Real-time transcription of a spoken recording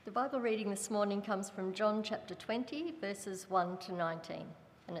The Bible reading this morning comes from John chapter 20, verses 1 to 19,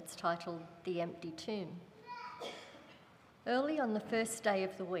 and it's titled The Empty Tomb. Early on the first day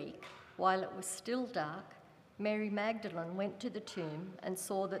of the week, while it was still dark, Mary Magdalene went to the tomb and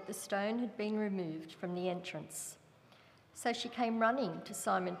saw that the stone had been removed from the entrance. So she came running to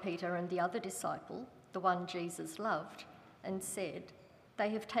Simon Peter and the other disciple, the one Jesus loved, and said,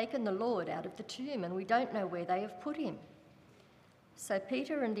 "They have taken the Lord out of the tomb, and we don't know where they have put him." So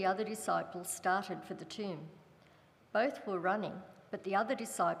Peter and the other disciple started for the tomb. Both were running, but the other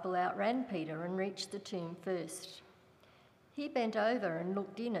disciple outran Peter and reached the tomb first. He bent over and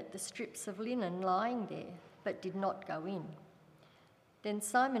looked in at the strips of linen lying there, but did not go in. Then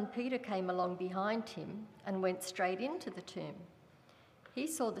Simon Peter came along behind him and went straight into the tomb. He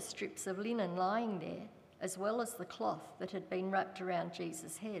saw the strips of linen lying there, as well as the cloth that had been wrapped around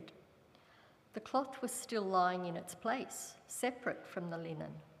Jesus' head. The cloth was still lying in its place, separate from the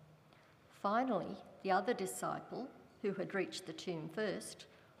linen. Finally, the other disciple, who had reached the tomb first,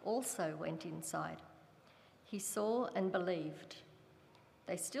 also went inside. He saw and believed.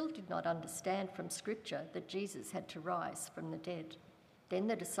 They still did not understand from Scripture that Jesus had to rise from the dead. Then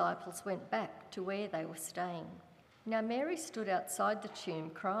the disciples went back to where they were staying. Now Mary stood outside the tomb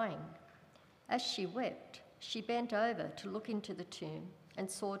crying. As she wept, she bent over to look into the tomb and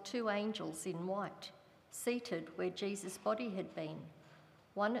saw two angels in white, seated where Jesus' body had been,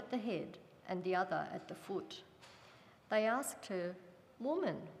 one at the head and the other at the foot. They asked her,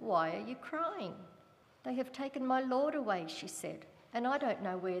 "Woman, why are you crying?" "They have taken my Lord away," she said, "and I don't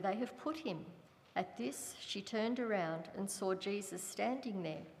know where they have put him." At this, she turned around and saw Jesus standing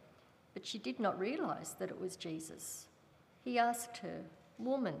there, but she did not realise that it was Jesus. He asked her,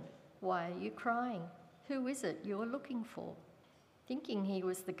 "Woman, why are you crying? Who is it you are looking for?" Thinking he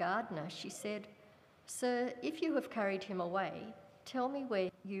was the gardener, she said, "Sir, if you have carried him away, tell me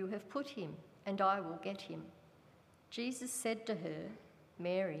where you have put him, and I will get him." Jesus said to her,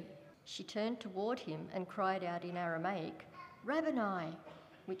 "Mary." She turned toward him and cried out in Aramaic, "Rabboni,"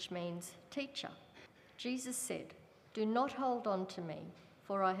 which means teacher. Jesus said, "Do not hold on to me,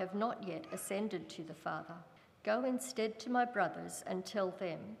 for I have not yet ascended to the Father. Go instead to my brothers and tell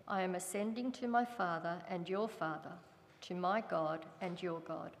them, I am ascending to my Father and your Father, to my God and your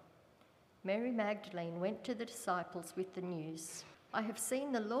God." Mary Magdalene went to the disciples with the news, "I have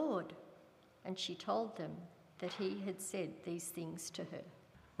seen the Lord," and she told them that he had said these things to her.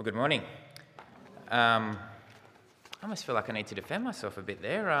 Well, good morning. I almost feel like I need to defend myself a bit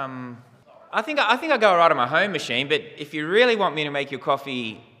there. I think I go right on my home machine, but if you really want me to make your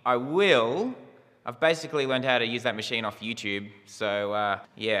coffee, I will. I've basically learned how to use that machine off YouTube, so I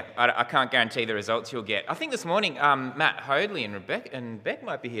can't guarantee the results you'll get. I think this morning Matt Hoadley and Beck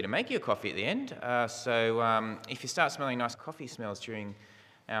might be here to make you a coffee at the end. So if you start smelling nice coffee smells during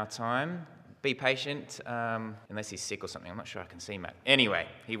our time, be patient, unless he's sick or something. I'm not sure I can see Matt. Anyway,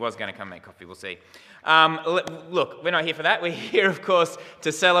 he was going to come make coffee. We'll see. Look, we're not here for that. We're here, of course,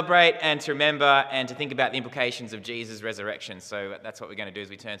 to celebrate and to remember and to think about the implications of Jesus' resurrection. So that's what we're going to do as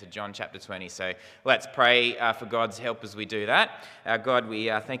we turn to John chapter 20. So let's pray for God's help as we do that. God, we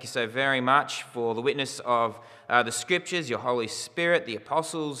thank you so very much for the witness of the Scriptures, your Holy Spirit, the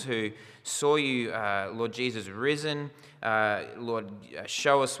apostles who saw you, Lord Jesus, risen. Lord,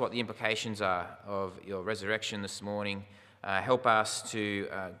 show us what the implications are of your resurrection this morning. Help us to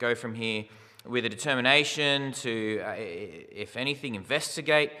go from here with a determination to, if anything,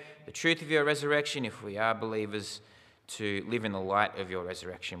 investigate the truth of your resurrection. If we are believers, to live in the light of your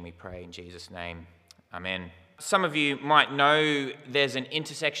resurrection, we pray in Jesus' name. Amen. Some of you might know there's an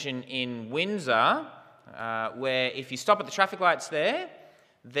intersection in Windsor where if you stop at the traffic lights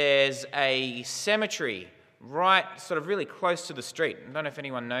there's a cemetery right sort of really close to the street. I don't know if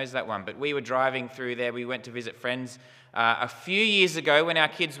anyone knows that one, but we were driving through there. We went to visit friends a few years ago when our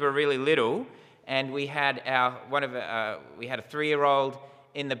kids were really little, and we had a 3-year-old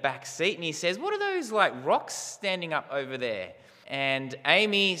in the back seat, and he says, "What are those like rocks standing up over there?" And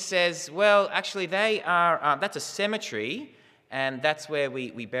Amy says, "Well, actually they are, that's a cemetery, and that's where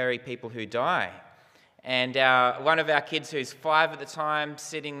we bury people who die." And one of our kids, who's 5 at the time,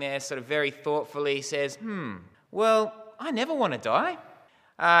 sitting there sort of very thoughtfully says, "Well, I never want to die."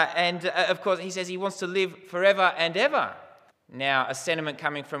 And of course, he says he wants to live forever and ever. Now, a sentiment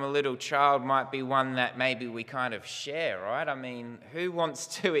coming from a little child might be one that maybe we kind of share, right? I mean, who wants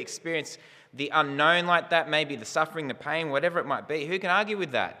to experience the unknown like that? Maybe the suffering, the pain, whatever it might be. Who can argue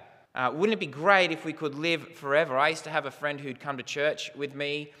with that? Wouldn't it be great if we could live forever? I used to have a friend who'd come to church with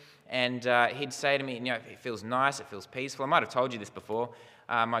me, And he'd say to me, it feels nice, it feels peaceful. I might have told you this before,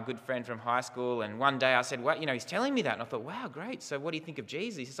 my good friend from high school. And one day I said, well, he's telling me that. And I thought, wow, great. So what do you think of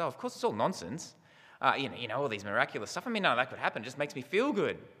Jesus? He says, of course, it's all nonsense. All these miraculous stuff. None of that could happen. It just makes me feel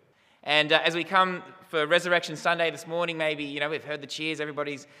good. And as we come for Resurrection Sunday this morning, maybe, we've heard the cheers.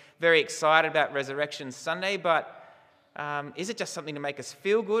 Everybody's very excited about Resurrection Sunday. But is it just something to make us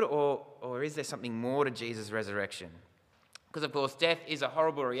feel good, or is there something more to Jesus' resurrection? Because, of course, death is a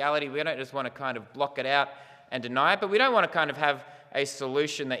horrible reality. We don't just want to kind of block it out and deny it, but we don't want to kind of have a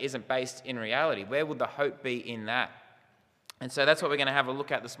solution that isn't based in reality. Where would the hope be in that? And so that's what we're going to have a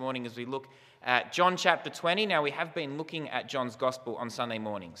look at this morning as we look at John chapter 20. Now, we have been looking at John's Gospel on Sunday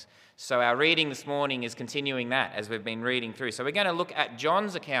mornings. So our reading this morning is continuing that as we've been reading through. So we're going to look at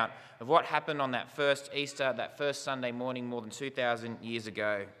John's account of what happened on that first Easter, that first Sunday morning more than 2,000 years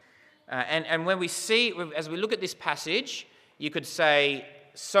ago. And when we see, as we look at this passage, you could say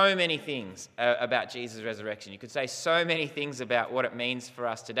so many things about Jesus' resurrection. You could say so many things about what it means for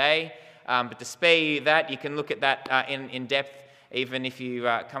us today. But to spare you that, you can look at that in depth, even if you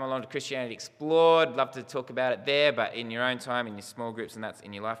come along to Christianity Explored. Love to talk about it there, but in your own time, in your small groups, and that's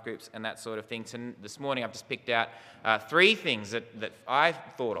in your life groups, and that sort of thing. So this morning, I've just picked out 3 things that I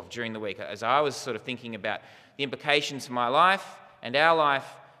thought of during the week as I was sort of thinking about the implications for my life and our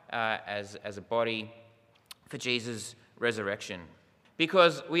life as a body for Jesus' resurrection.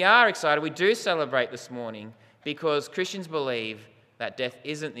 Because we are excited, we do celebrate this morning because Christians believe that death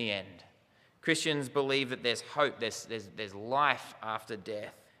isn't the end. Christians believe that there's hope, there's life after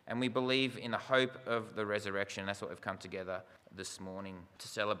death, and we believe in the hope of the resurrection. That's what we've come together this morning to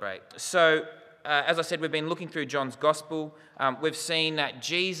celebrate. So, as I said, we've been looking through John's Gospel. We've seen that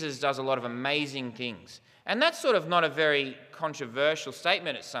Jesus does a lot of amazing things, and that's sort of not a very controversial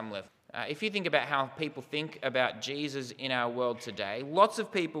statement at some level. If you think about how people think about Jesus in our world today, lots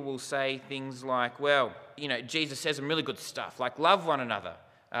of people will say things like, well, Jesus says some really good stuff, like love one another,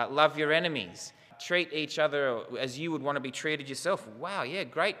 love your enemies, treat each other as you would want to be treated yourself. Wow, yeah,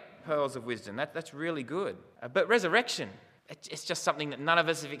 great pearls of wisdom. That's really good. But resurrection, it's just something that none of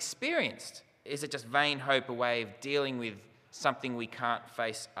us have experienced. Is it just vain hope, a way of dealing with something we can't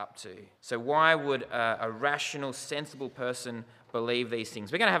face up to? So why would a rational, sensible person believe these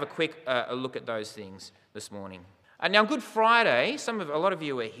things? We're going to have a quick look at those things this morning. Now, on Good Friday, a lot of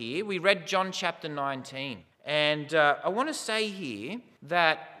you were here. We read John chapter 19. And I want to say here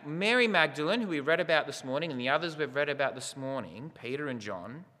that Mary Magdalene, who we read about this morning, and the others we've read about this morning, Peter and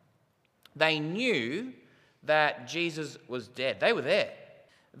John, they knew that Jesus was dead. They were there.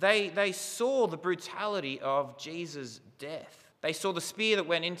 They saw the brutality of Jesus' death. They saw the spear that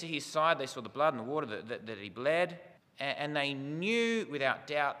went into his side. They saw the blood and the water that he bled. And they knew without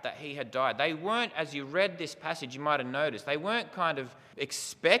doubt that he had died. They weren't, as you read this passage, you might have noticed, they weren't kind of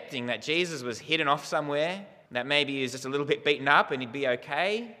expecting that Jesus was hidden off somewhere, that maybe he was just a little bit beaten up and he'd be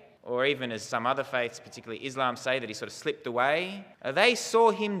okay, or even as some other faiths, particularly Islam, say that he sort of slipped away. They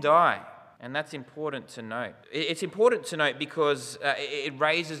saw him die, and that's important to note. It's important to note because it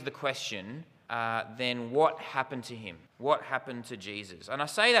raises the question, then what happened to him? What happened to Jesus? And I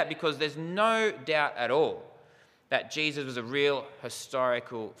say that because there's no doubt at all that Jesus was a real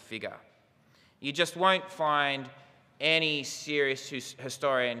historical figure. You just won't find any serious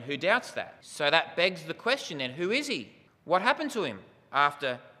historian who doubts that. So that begs the question then, who is he? What happened to him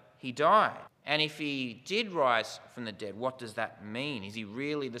after he died? And if he did rise from the dead, what does that mean? Is he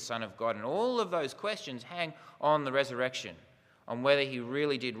really the Son of God? And all of those questions hang on the resurrection, on whether he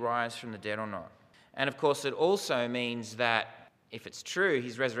really did rise from the dead or not. And of course, it also means that if it's true,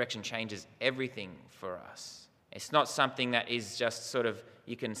 his resurrection changes everything for us. It's not something that is just sort of,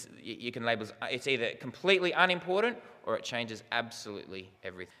 you can label as, it's either completely unimportant or it changes absolutely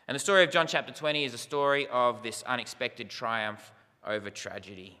everything. And the story of John chapter 20 is a story of this unexpected triumph over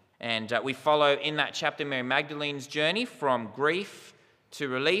tragedy. And we follow in that chapter Mary Magdalene's journey from grief to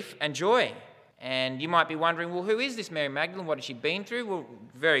relief and joy. And you might be wondering, well, who is this Mary Magdalene? What had she been through? Well,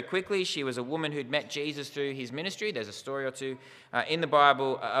 very quickly, she was a woman who'd met Jesus through his ministry. There's a story or two in the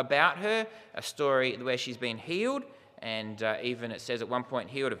Bible about her, a story where she's been healed, and even it says at one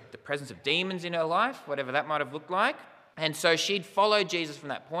point healed of the presence of demons in her life, whatever that might have looked like. And so she'd followed Jesus from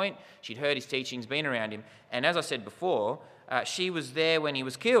that point. She'd heard his teachings, been around him. And as I said before, she was there when he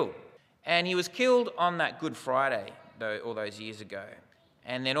was killed. And he was killed on that Good Friday, all those years ago.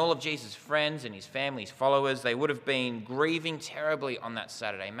 And then all of Jesus' friends and his family, his followers, they would have been grieving terribly on that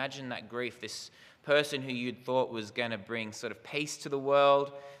Saturday. Imagine that grief, this person who you'd thought was going to bring sort of peace to the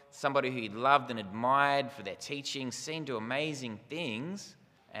world, somebody who you'd loved and admired for their teachings, seen do amazing things,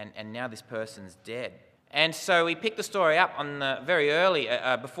 and now this person's dead. And so we picked the story up on the very early,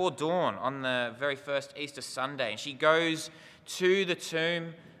 before dawn, on the very first Easter Sunday. And she goes to the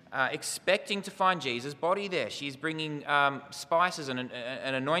tomb expecting to find Jesus' body there. She's bringing spices and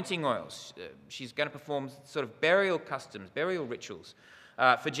anointing oils. She's going to perform sort of burial customs, burial rituals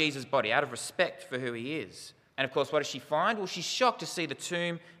for Jesus' body out of respect for who he is. And of course, what does she find? Well, she's shocked to see the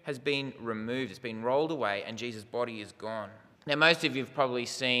tomb has been removed. It's been rolled away and Jesus' body is gone. Now, most of you have probably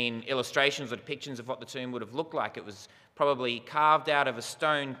seen illustrations or depictions of what the tomb would have looked like. It was probably carved out of a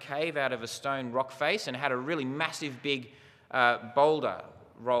stone cave, out of a stone rock face, and had a really massive big boulder,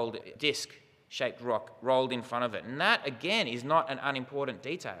 rolled disc-shaped rock rolled in front of it. And that, again, is not an unimportant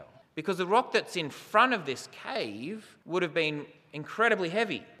detail, because the rock that's in front of this cave would have been incredibly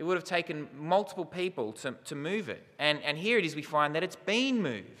heavy. It would have taken multiple people to move it. And here it is, we find that it's been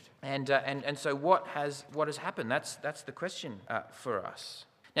moved. And so what has happened? That's the question for us.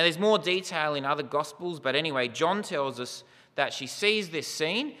 Now, there's more detail in other Gospels, but anyway, John tells us that she sees this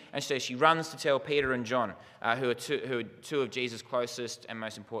scene, and so she runs to tell Peter and John, who are two of Jesus' closest and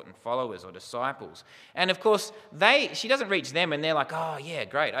most important followers or disciples. And of course, she doesn't reach them, and they're like, "Oh yeah,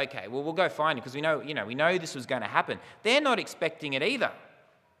 great, okay, well we'll go find him because we know this was going to happen." They're not expecting it either,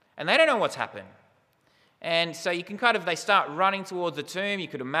 and they don't know what's happened. And so you can they start running towards the tomb. You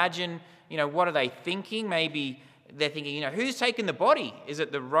could imagine, what are they thinking? Maybe they're thinking, who's taken the body? Is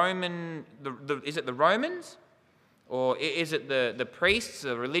it the Romans? Or is it the priests,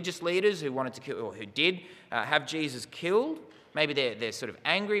 the religious leaders who wanted to kill, or who did have Jesus killed? Maybe they're sort of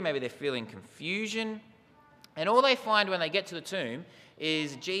angry. Maybe they're feeling confusion. And all they find when they get to the tomb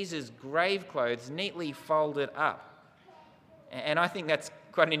is Jesus' grave clothes neatly folded up. And I think that's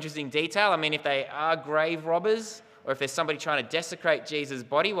quite an interesting detail. I mean, if they are grave robbers, or if there's somebody trying to desecrate Jesus'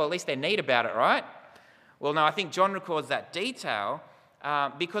 body, well, at least they're neat about it, right? Well, no, I think John records that detail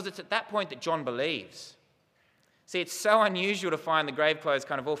because it's at that point that John believes. See, it's so unusual to find the grave clothes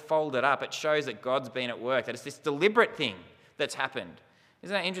kind of all folded up. It shows that God's been at work, that it's this deliberate thing that's happened.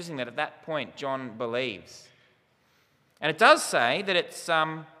 Isn't that interesting that at that point John believes? And it does say that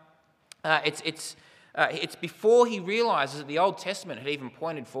it's before he realizes that the Old Testament had even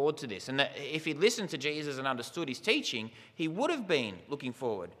pointed forward to this, and that if he'd listened to Jesus and understood his teaching, he would have been looking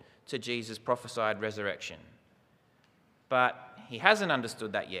forward to Jesus' prophesied resurrection. But he hasn't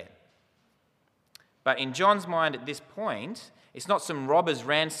understood that yet. But in John's mind at this point, it's not some robbers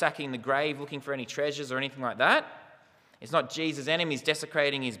ransacking the grave looking for any treasures or anything like that. It's not Jesus' enemies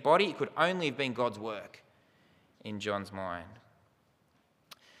desecrating his body. It could only have been God's work in John's mind.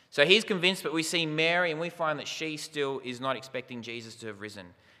 So he's convinced, but we see Mary and we find that she still is not expecting Jesus to have risen.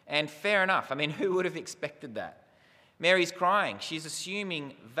 And fair enough. I mean, who would have expected that? Mary's crying. She's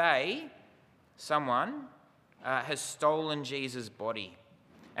assuming someone, has stolen Jesus' body.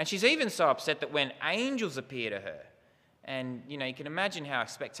 And she's even so upset that when angels appear to her, and you can imagine how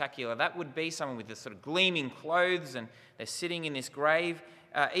spectacular that would be, someone with this sort of gleaming clothes and they're sitting in this grave,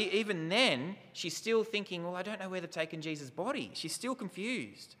 even then she's still thinking, well, I don't know where they've taken Jesus' body. She's still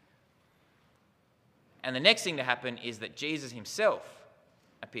confused. And the next thing to happen is that Jesus himself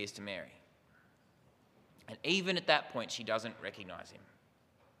appears to Mary. And even at that point, she doesn't recognize him.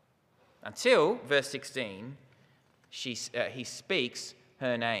 Until, verse 16, he speaks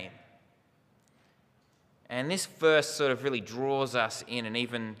her name. And this verse sort of really draws us in and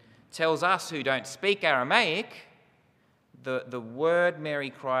even tells us who don't speak Aramaic the word Mary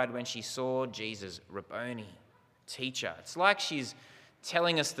cried when she saw Jesus, Rabboni, teacher. It's like she's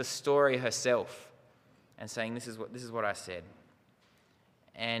telling us the story herself and saying, this is what I said.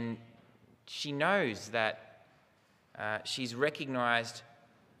 And she knows that she's recognized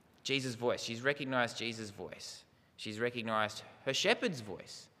Jesus' voice. She's recognized Jesus' voice. She's recognized her shepherd's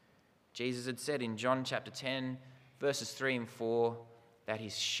voice. Jesus had said in John chapter 10, verses 3 and 4, that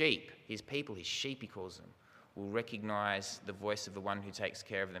his sheep, his people, his sheep he calls them, will recognize the voice of the one who takes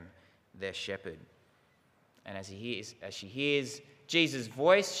care of them, their shepherd. And as she hears Jesus'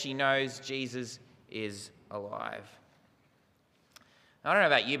 voice, she knows Jesus is alive. I don't know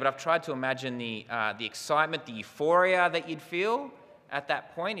about you, but I've tried to imagine the excitement, the euphoria that you'd feel at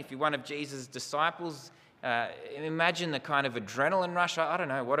that point if you're one of Jesus' disciples. Imagine the kind of adrenaline rush. I don't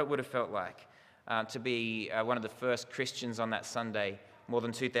know what it would have felt like to be one of the first Christians on that Sunday more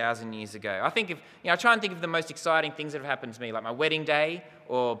than 2,000 years ago. I try and think of the most exciting things that have happened to me, like my wedding day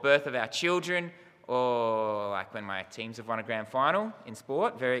or birth of our children, or like when my teams have won a grand final in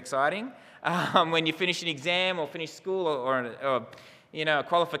sport, very exciting. When you finish an exam or finish school or a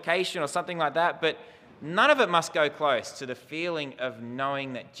qualification or something like that. But none of it must go close to the feeling of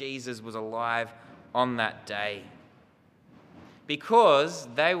knowing that Jesus was alive on that day, because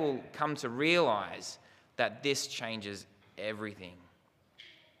they will come to realize that this changes everything.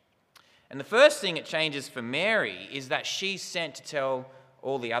 And the first thing it changes for Mary is that she's sent to tell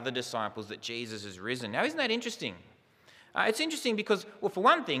all the other disciples that Jesus has risen. Now, isn't that interesting? It's interesting because, well, for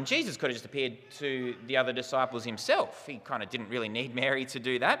one thing, Jesus could have just appeared to the other disciples himself. He kind of didn't really need Mary to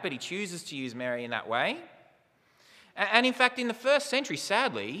do that, but he chooses to use Mary in that way. And in fact, in the first century,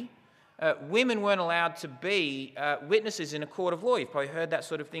 sadly, women weren't allowed to be witnesses in a court of law. You've probably heard that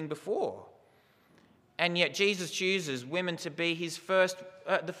sort of thing before. And yet Jesus chooses women to be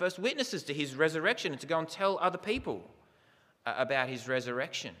the first witnesses to his resurrection and to go and tell other people about his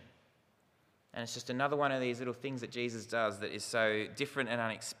resurrection. And it's just another one of these little things that Jesus does that is so different and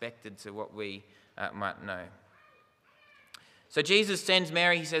unexpected to what we might know. So Jesus sends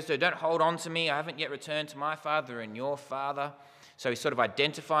Mary, he says to her, "Don't hold on to me, I haven't yet returned to my Father and your Father." So he's sort of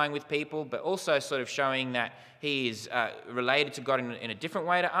identifying with people, but also sort of showing that he is related to God in a different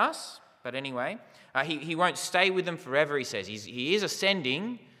way to us. But anyway, he won't stay with them forever, he says. He is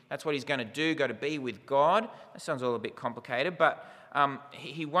ascending. That's what he's going to do, go to be with God. That sounds all a bit complicated, but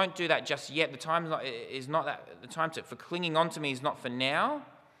he won't do that just yet. The time for clinging on to me is not for now.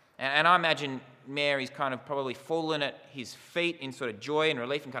 And I imagine Mary's kind of probably fallen at his feet in sort of joy and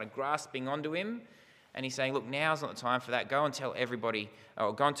relief and kind of grasping onto him. And he's saying, look, now's not the time for that. Go and tell everybody,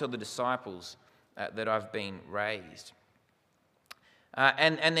 or go and tell the disciples that I've been raised.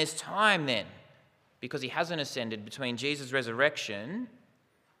 And there's time then, because he hasn't ascended, between Jesus' resurrection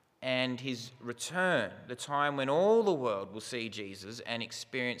and his return, the time when all the world will see Jesus and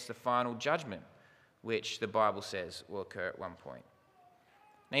experience the final judgment, which the Bible says will occur at one point.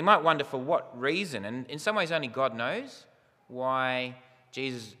 Now, you might wonder for what reason, and in some ways only God knows why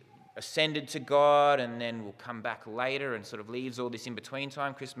Jesus ascended to God and then will come back later and sort of leaves all this in-between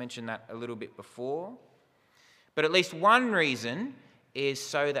time. Chris mentioned that a little bit before. But at least one reason is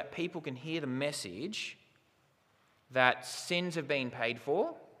so that people can hear the message that sins have been paid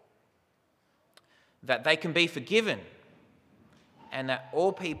for, that they can be forgiven, and that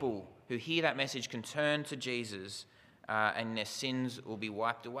all people who hear that message can turn to Jesus and their sins will be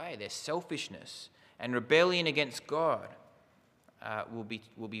wiped away. Their selfishness and rebellion against God will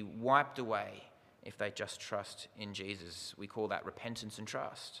be wiped away if they just trust in Jesus. We call that repentance and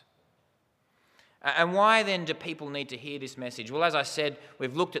trust. And why then do people need to hear this message? Well, as I said,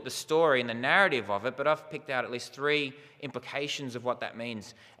 we've looked at the story and the narrative of it, but I've picked out at least 3 implications of what that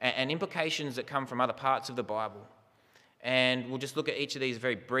means, and implications that come from other parts of the Bible. And we'll just look at each of these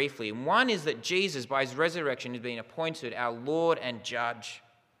very briefly. And one is that Jesus, by his resurrection, has been appointed our Lord and Judge.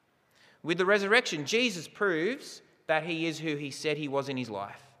 With the resurrection, Jesus proves that he is who he said he was in his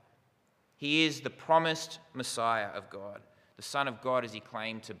life. He is the promised Messiah of God, the Son of God as he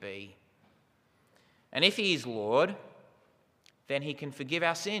claimed to be. And if he is Lord, then he can forgive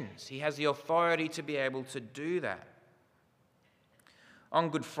our sins. He has the authority to be able to do that. On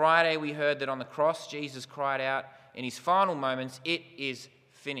Good Friday, we heard that on the cross, Jesus cried out in his final moments, "It is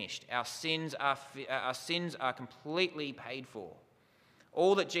finished." Our sins are completely paid for.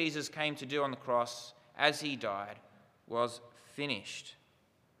 All that Jesus came to do on the cross as he died was finished.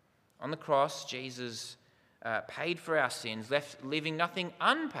 On the cross, Jesus paid for our sins, leaving nothing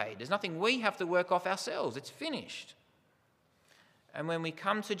unpaid. There's nothing we have to work off ourselves. It's finished. And when we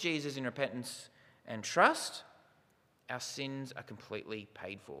come to Jesus in repentance and trust, our sins are completely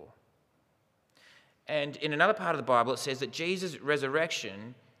paid for. And in another part of the Bible, it says that Jesus'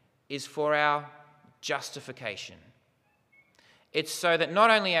 resurrection is for our justification. It's so that not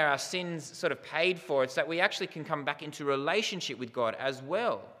only are our sins sort of paid for, it's that we actually can come back into relationship with God as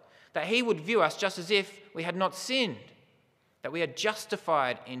well. That he would view us just as if we had not sinned, that we are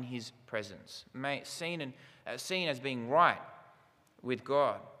justified in his presence, seen as being right with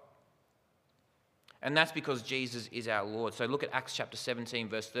God. And that's because Jesus is our Lord. So look at Acts chapter 17,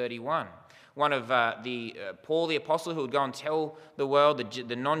 verse 31. One of Paul the Apostle, who would go and tell the world,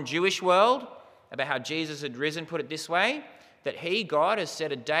 the non-Jewish world, about how Jesus had risen, put it this way, that he, God, has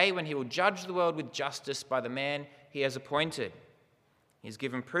set a day when he will judge the world with justice by the man he has appointed. He's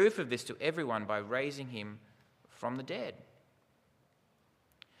given proof of this to everyone by raising him from the dead.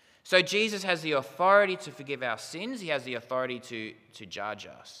 So Jesus has the authority to forgive our sins. He has the authority to judge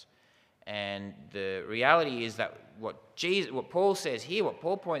us. And the reality is that what Paul says here, what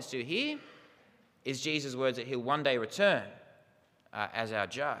Paul points to here, is Jesus' words that he'll one day return as our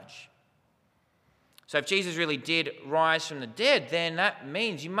judge. So if Jesus really did rise from the dead, then that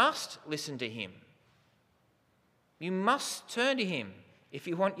means you must listen to him. You must turn to him if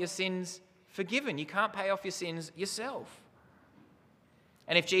you want your sins forgiven. You can't pay off your sins yourself.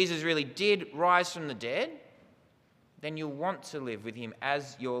 And if Jesus really did rise from the dead, then you'll want to live with him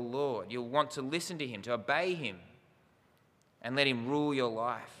as your Lord. You'll want to listen to him, to obey him, and let him rule your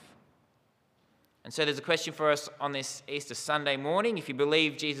life. And so there's a question for us on this Easter Sunday morning. If you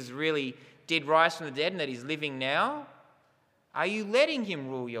believe Jesus really did rise from the dead and that he's living now, are you letting him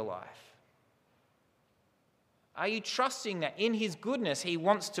rule your life? Are you trusting that in his goodness he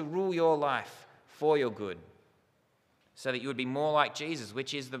wants to rule your life for your good, so that you would be more like Jesus,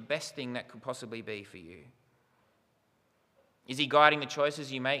 which is the best thing that could possibly be for you? Is he guiding the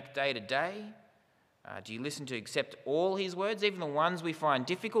choices you make day to day? Do you listen to accept all his words, even the ones we find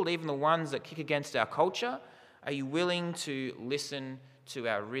difficult, even the ones that kick against our culture? Are you willing to listen to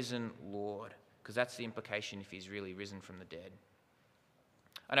our risen Lord? Because that's the implication if he's really risen from the dead.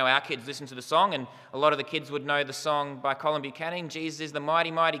 I know our kids listen to the song, and a lot of the kids would know the song by Colin Buchanan, Jesus is the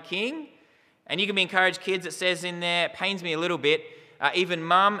mighty, mighty King. And you can be encouraged, kids, it says in there, it pains me a little bit, even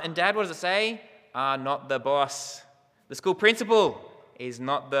mum and dad, what does it say? Are not the boss. The school principal is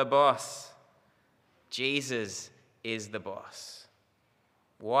not the boss. Jesus is the boss.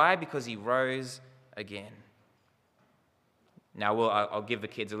 Why? Because he rose again. Now, I'll give the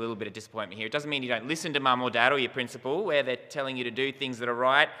kids a little bit of disappointment here. It doesn't mean you don't listen to mum or dad or your principal, where they're telling you to do things that are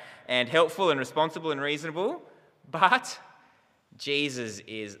right and helpful and responsible and reasonable, but Jesus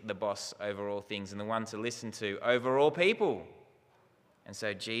is the boss over all things and the one to listen to over all people. And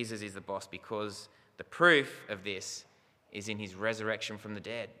so Jesus is the boss because the proof of this is in his resurrection from the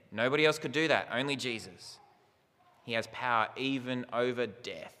dead. Nobody else could do that, only Jesus. He has power even over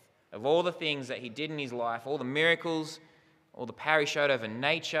death. Of all the things that he did in his life, all the miracles, all the power he showed over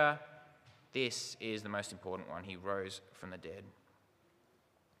nature, this is the most important one. He rose from the dead.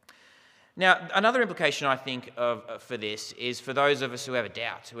 Now, another implication I think of for this is for those of us who have a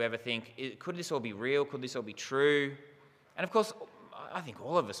doubt, who ever think, could this all be real? Could this all be true? And of course, I think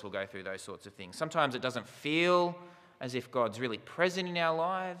all of us will go through those sorts of things. Sometimes it doesn't feel as if God's really present in our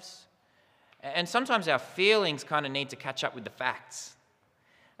lives. And sometimes our feelings kind of need to catch up with the facts.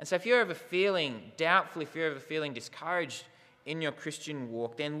 And so if you're ever feeling doubtful, if you're ever feeling discouraged in your Christian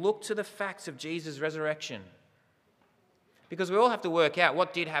walk, then look to the facts of Jesus' resurrection. Because we all have to work out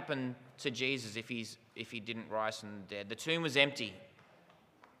what did happen to Jesus if he didn't rise from the dead. The tomb was empty.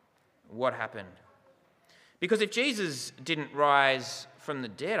 What happened? Because if Jesus didn't rise from the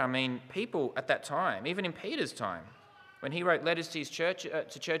dead, I mean, people at that time, even in Peter's time, when he wrote letters to his church,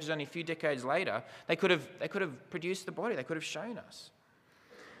 to churches only a few decades later, they could have produced the body. They could have shown us.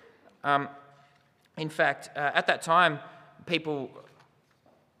 In fact, at that time, people.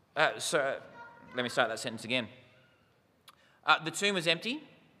 So let me start that sentence again. The tomb was empty,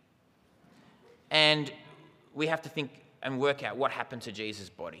 and we have to think and work out what happened to Jesus'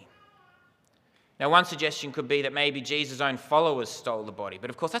 body. Now, one suggestion could be that maybe Jesus' own followers stole the body, but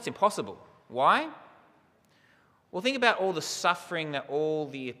of course that's impossible. Why? Well, think about all the suffering that all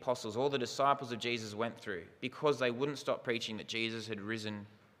the apostles, all the disciples of Jesus went through because they wouldn't stop preaching that Jesus had risen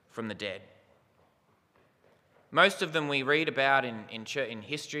from the dead. Most of them we read about in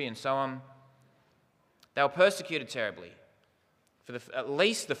history and so on, they were persecuted terribly. For at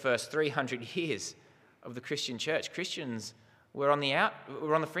least the first 300 years of the Christian church, Christians were on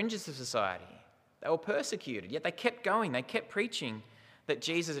the fringes of society. They were persecuted, yet they kept going. They kept preaching that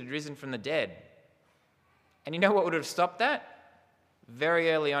Jesus had risen from the dead. And you know what would have stopped that?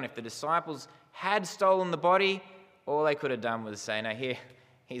 Very early on, if the disciples had stolen the body, all they could have done was say, no,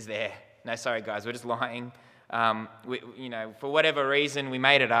 he's there. No, sorry guys, we're just lying. For whatever reason, we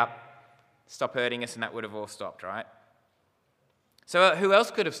made it up. Stop hurting us, and that would have all stopped, right? So who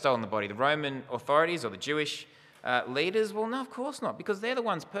else could have stolen the body? The Roman authorities or the Jewish leaders? Well, no, of course not, because they're the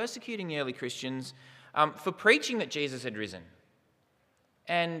ones persecuting the early Christians for preaching that Jesus had risen.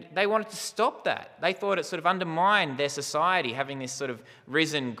 And they wanted to stop that. They thought it sort of undermined their society, having this sort of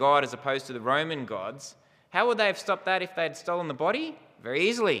risen God as opposed to the Roman gods. How would they have stopped that if they had stolen the body? Very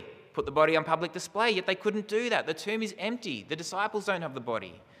easily. Put the body on public display, yet they couldn't do that. The tomb is empty. The disciples don't have the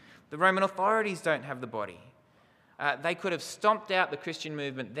body. The Roman authorities don't have the body. They could have stomped out the Christian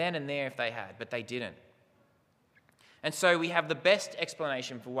movement then and there if they had, but they didn't. And so we have the best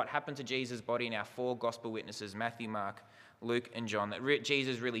explanation for what happened to Jesus' body in our four gospel witnesses, Matthew, Mark, Luke, and John, that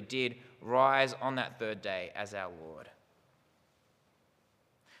Jesus really did rise on that third day as our Lord.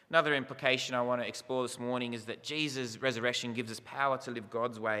 Another implication I want to explore this morning is that Jesus' resurrection gives us power to live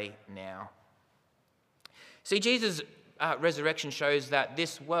God's way now. See, Jesus' resurrection shows that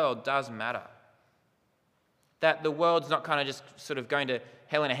this world does matter. That the world's not kind of just sort of going to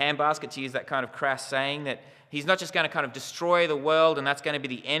hell in a handbasket, to use that kind of crass saying, that he's not just going to kind of destroy the world and that's going to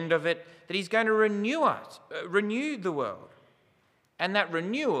be the end of it, that he's going to renew the world. And that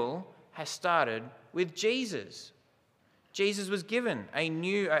renewal has started with Jesus. Jesus was given a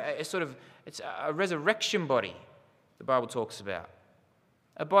new, it's a resurrection body, the Bible talks about.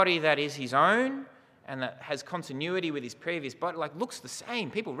 A body that is his own and that has continuity with his previous body, like looks the same.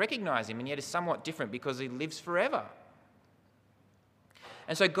 People recognize him and yet is somewhat different because he lives forever.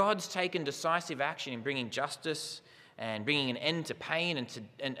 And so God's taken decisive action in bringing justice and bringing an end to pain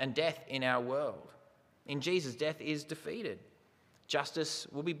and death in our world. In Jesus, death is defeated. Justice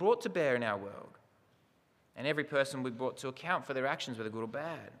will be brought to bear in our world. And every person will be brought to account for their actions, whether good or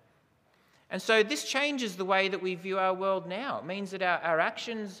bad. And so this changes the way that we view our world now. It means that our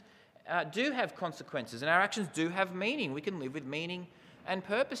actions do have consequences and our actions do have meaning. We can live with meaning and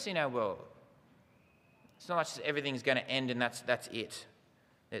purpose in our world. It's not like just everything's going to end and that's it.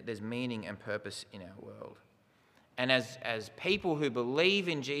 There's meaning and purpose in our world. And as people who believe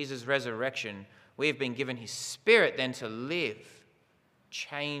in Jesus' resurrection, we have been given his Spirit then to live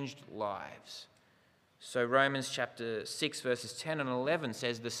changed lives. So Romans chapter 6 verses 10 and 11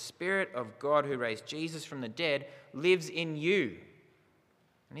 says, "The Spirit of God who raised Jesus from the dead lives in you."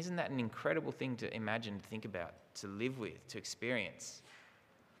 And isn't that an incredible thing to imagine, to think about, to live with, to experience?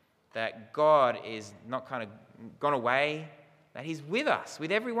 That God is not kind of gone away, that he's with us,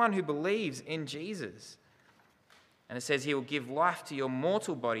 with everyone who believes in Jesus. And it says he will give life to your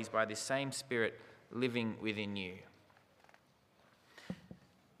mortal bodies by this same Spirit living within you.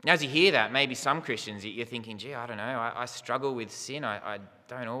 Now, as you hear that, maybe some Christians, you're thinking, gee, I don't know, I struggle with sin. I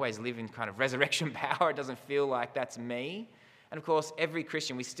don't always live in kind of resurrection power. It doesn't feel like that's me. And of course, every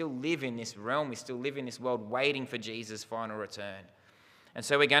Christian, we still live in this realm. We still live in this world waiting for Jesus' final return. And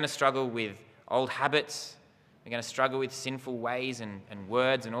so we're going to struggle with old habits. We're going to struggle with sinful ways and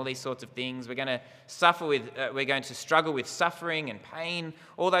words and all these sorts of things. We're going to struggle with suffering and pain.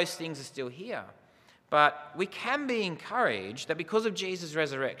 All those things are still here. But we can be encouraged that because of Jesus'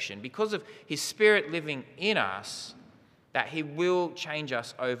 resurrection, because of his Spirit living in us, that he will change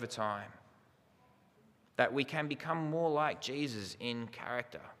us over time. That we can become more like Jesus in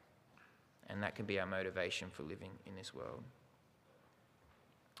character. And that can be our motivation for living in this world.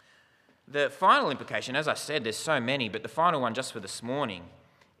 The final implication, as I said, there's so many, but the final one just for this morning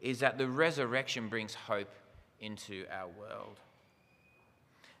is that the resurrection brings hope into our world.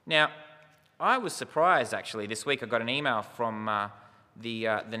 Now, I was surprised actually this week. I got an email from the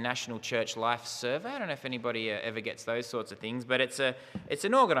National Church Life Survey. I don't know if anybody ever gets those sorts of things, but it's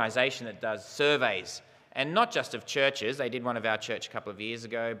an organisation that does surveys, and not just of churches. They did one of our church a couple of years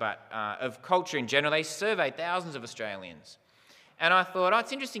ago, but of culture in general. They surveyed thousands of Australians. And I thought,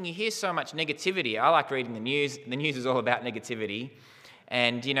 it's interesting, you hear so much negativity. I like reading the news. The news is all about negativity.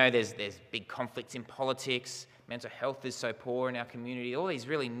 And, you know, there's big conflicts in politics. Mental health is so poor in our community. All these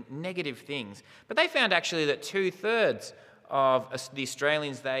really negative things. But they found actually that 2/3 of the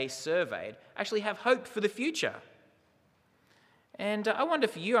Australians they surveyed actually have hope for the future. And I wonder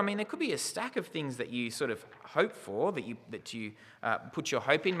for you, I mean, there could be a stack of things that you sort of hope for, that you put your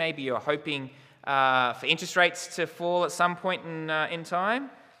hope in. Maybe you're hoping for interest rates to fall at some point in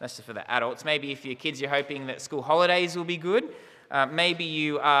time. That's for the adults. Maybe if your kids, you're hoping that school holidays will be good. Maybe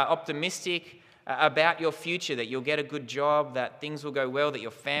you are optimistic about your future, that you'll get a good job, that things will go well, that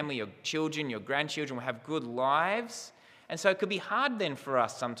your family, your children, your grandchildren will have good lives. And so it could be hard then for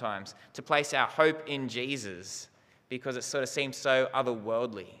us sometimes to place our hope in Jesus because it sort of seems so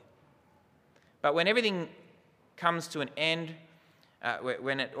otherworldly. But when everything comes to an end,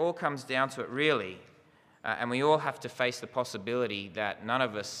 when it all comes down to it really, and we all have to face the possibility that none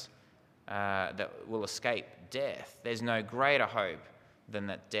of us that will escape death, there's no greater hope than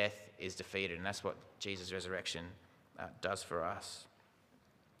that death is defeated. And that's what Jesus' resurrection does for us.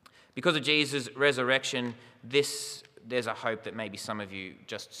 Because of Jesus' resurrection, there's a hope that maybe some of you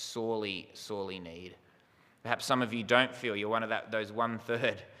just sorely, sorely need. Perhaps some of you don't feel you're one of those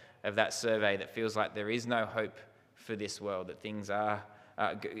 1/3 of that survey that feels like there is no hope for this world, that things are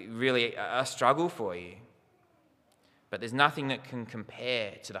really a struggle for you. But there's nothing that can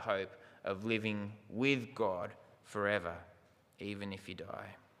compare to the hope of living with God forever, even if you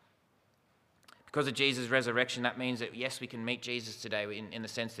die. Because of Jesus' resurrection, that means that, yes, we can meet Jesus today in the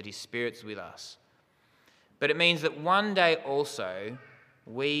sense that his Spirit's with us. But it means that one day also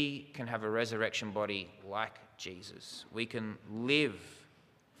we can have a resurrection body like Jesus. We can live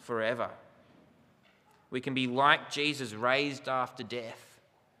forever. We can be like Jesus, raised after death.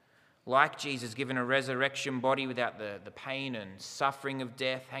 Like Jesus, given a resurrection body without the pain and suffering of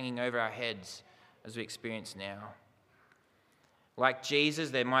death hanging over our heads as we experience now. Like Jesus,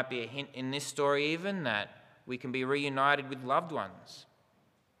 there might be a hint in this story even that we can be reunited with loved ones.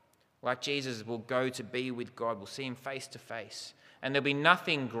 Like Jesus, we'll go to be with God. We'll see him face to face. And there'll be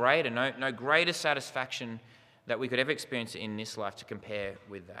nothing greater, no greater satisfaction that we could ever experience in this life to compare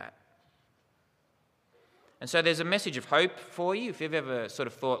with that. And so there's a message of hope for you. If you've ever sort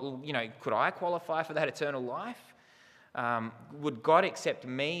of thought, well, could I qualify for that eternal life? Would God accept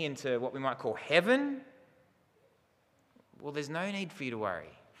me into what we might call heaven? Well, there's no need for you to worry,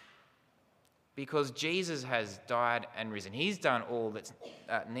 because Jesus has died and risen. He's done all that's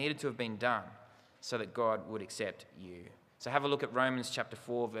needed to have been done so that God would accept you. So have a look at Romans chapter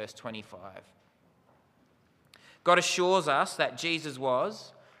 4, verse 25. God assures us that Jesus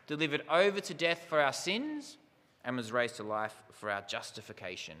was delivered over to death for our sins and was raised to life for our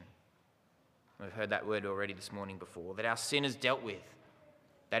justification. We've heard that word already this morning before, that our sin is dealt with,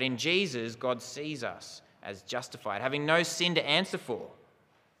 that in Jesus God sees us as justified, having no sin to answer for.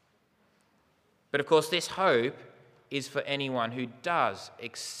 But of course, this hope is for anyone who does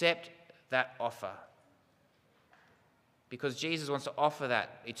accept that offer, because Jesus wants to offer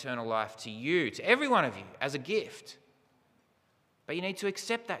that eternal life to you, to every one of you, as a gift. But you need to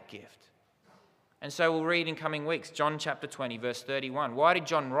accept that gift. And so we'll read in coming weeks, John chapter 20, verse 31. Why did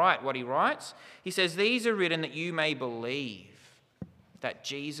John write what he writes? He says, "These are written that you may believe that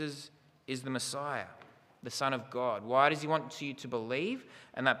Jesus is the Messiah, the Son of God." Why does he want you to believe?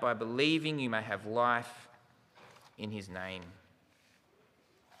 And that by believing you may have life in his name.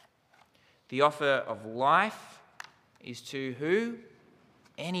 The offer of life is to who?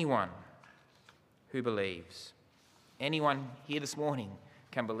 Anyone who believes. Anyone here this morning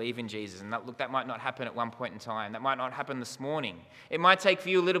can believe in Jesus. And that might not happen at one point in time. That might not happen this morning. It might take for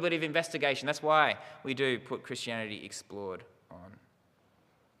you a little bit of investigation. That's why we do put Christianity Explored on.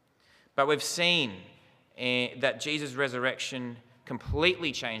 But we've seen that Jesus' resurrection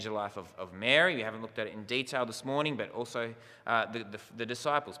completely changed the life of Mary. We haven't looked at it in detail this morning, but also the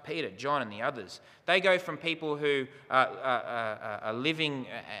disciples, Peter, John, and the others. They go from people who are living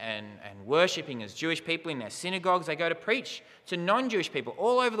and worshipping as Jewish people in their synagogues. They go to preach to non-Jewish people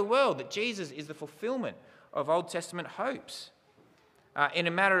all over the world that Jesus is the fulfillment of Old Testament hopes. In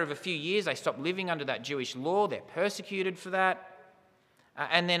a matter of a few years, they stop living under that Jewish law. They're persecuted for that.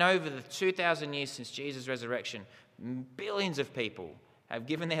 And then over the 2,000 years since Jesus' resurrection, billions of people have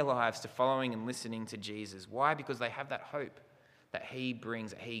given their lives to following and listening to Jesus. Why? Because they have that hope that he brings,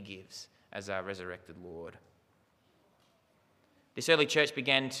 that he gives as our resurrected Lord. This early church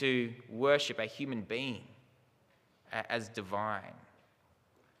began to worship a human being as divine.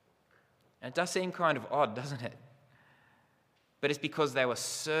 And it does seem kind of odd, doesn't it? But it's because they were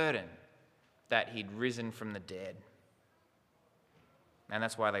certain that he'd risen from the dead. And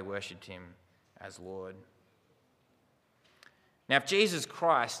that's why they worshipped him as Lord. Now, if Jesus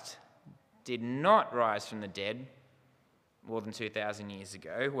Christ did not rise from the dead more than 2,000 years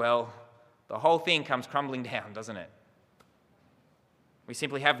ago, well, the whole thing comes crumbling down, doesn't it? We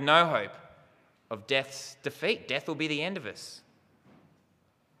simply have no hope of death's defeat. Death will be the end of us.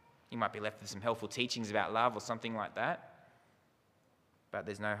 You might be left with some helpful teachings about love or something like that, but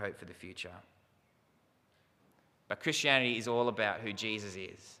there's no hope for the future. But Christianity is all about who Jesus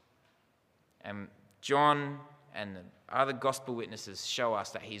is. And John and the other gospel witnesses show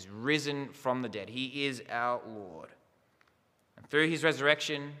us that he's risen from the dead. He is our Lord. And through his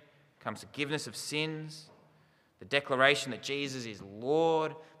resurrection comes forgiveness of sins, the declaration that Jesus is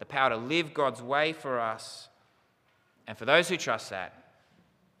Lord, the power to live God's way for us, and for those who trust that,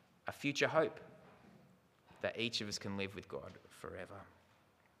 a future hope that each of us can live with God forever.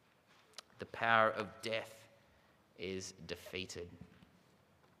 The power of death is defeated.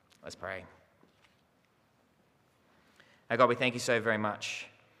 Let's pray. Our God, we thank you so very much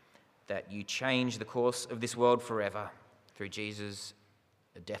that you change the course of this world forever through Jesus'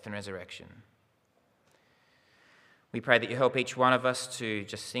 death and resurrection. We pray that you help each one of us to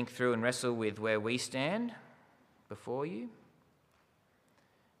just think through and wrestle with where we stand before you.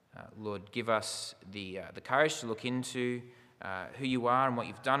 Lord, give us the courage to look into who you are and what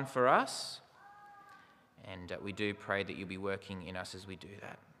you've done for us. And we do pray that you'll be working in us as we do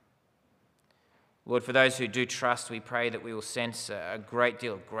that. Lord, for those who do trust, we pray that we will sense a great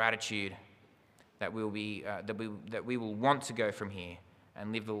deal of gratitude, that we will want to go from here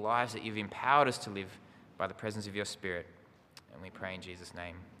and live the lives that you've empowered us to live by the presence of your Spirit. And we pray in Jesus'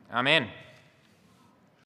 name. Amen.